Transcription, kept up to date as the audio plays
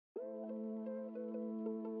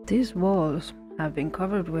These walls have been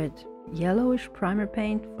covered with yellowish primer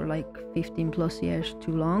paint for like 15 plus years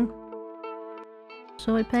too long,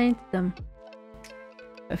 so I painted them.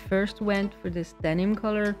 I first went for this denim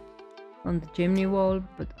color on the chimney wall,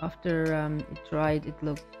 but after it dried it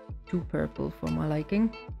looked too purple for my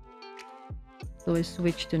liking, so I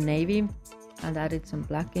switched to navy and added some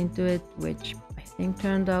black into it, which I think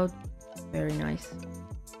turned out very nice.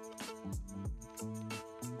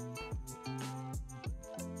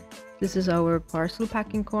 This is our parcel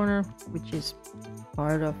packing corner, which is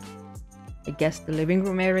part of, I guess, the living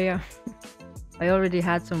room area. I already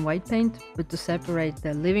had some white paint, but to separate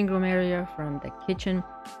the living room area from the kitchen,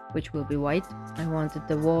 which will be white, I wanted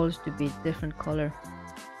the walls to be different color.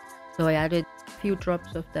 So I added a few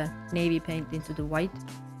drops of the navy paint into the white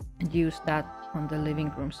and used that on the living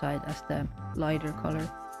room side as the lighter color.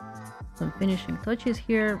 Some finishing touches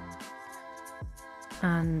here,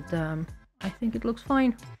 and I think it looks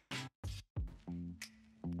fine.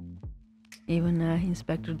 Even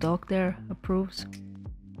Inspector Dog there approves.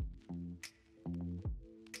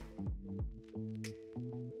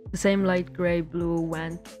 The same light grey blue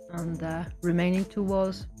went on the remaining two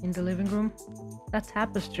walls in the living room. That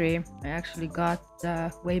tapestry I actually got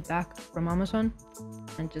way back from Amazon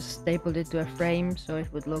and just stapled it to a frame so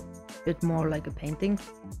it would look a bit more like a painting.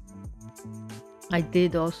 I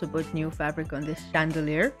did also put new fabric on this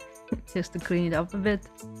chandelier just to clean it up a bit.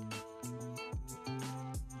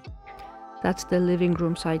 That's the living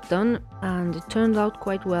room side done, and it turned out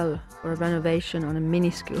quite well for a renovation on a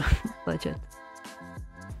minuscule budget.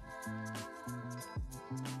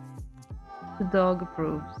 The dog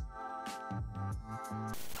approves.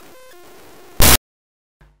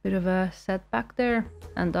 Bit of a setback there,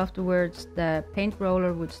 and afterwards the paint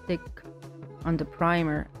roller would stick on the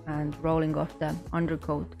primer and rolling off the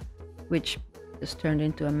undercoat, which just turned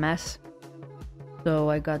into a mess. So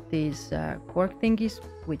I got these cork thingies,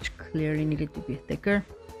 which clearly needed to be thicker.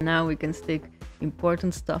 Now we can stick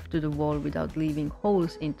important stuff to the wall without leaving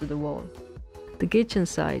holes into the wall. The kitchen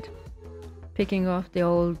side, picking off the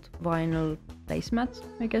old vinyl placemats,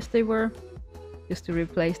 I guess they were, just to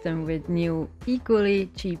replace them with new,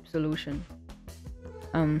 equally cheap solution.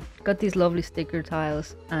 Got these lovely sticker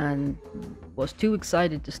tiles and was too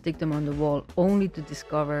excited to stick them on the wall, only to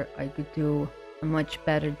discover I could do a much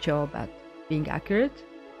better job at being accurate.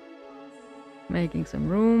 Making some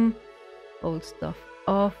room, old stuff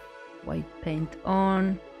off, white paint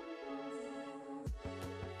on.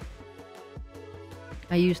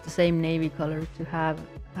 I used the same navy color to have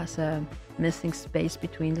as a missing space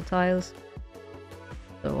between the tiles.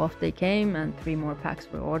 So off they came and 3 more packs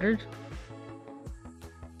were ordered.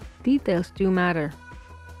 Details do matter.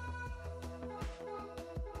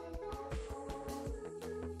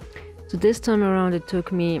 So this time around it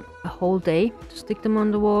took me a whole day to stick them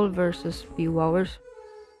on the wall versus a few hours.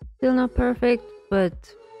 Still not perfect,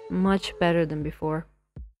 but much better than before.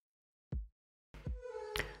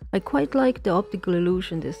 I quite like the optical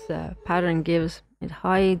illusion this pattern gives. It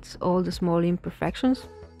hides all the small imperfections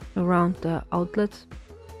around the outlets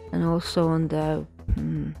and also on the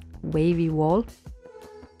wavy wall.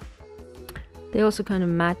 They also kind of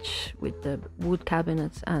match with the wood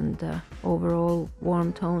cabinets and the overall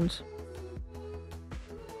warm tones.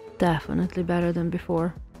 Definitely better than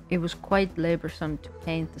before. It was quite laborsome to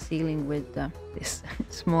paint the ceiling with this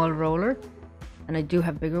small roller, and I do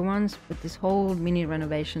have bigger ones, but this whole mini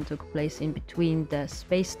renovation took place in between the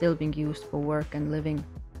space still being used for work and living.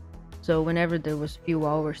 So whenever there was few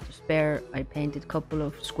hours to spare, I painted a couple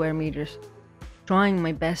of square meters, trying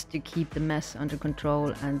my best to keep the mess under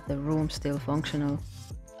control and the room still functional.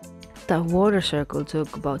 That water circle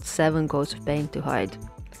took about 7 coats of paint to hide.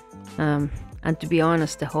 And to be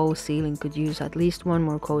honest, the whole ceiling could use at least 1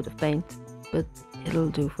 more coat of paint, but it'll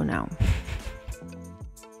do for now.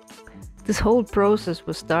 This whole process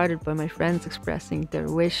was started by my friends expressing their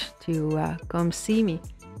wish to come see me,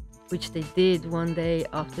 which they did one day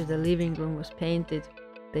after the living room was painted.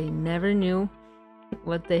 They never knew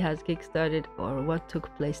what they had kickstarted or what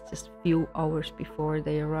took place just few hours before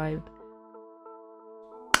they arrived.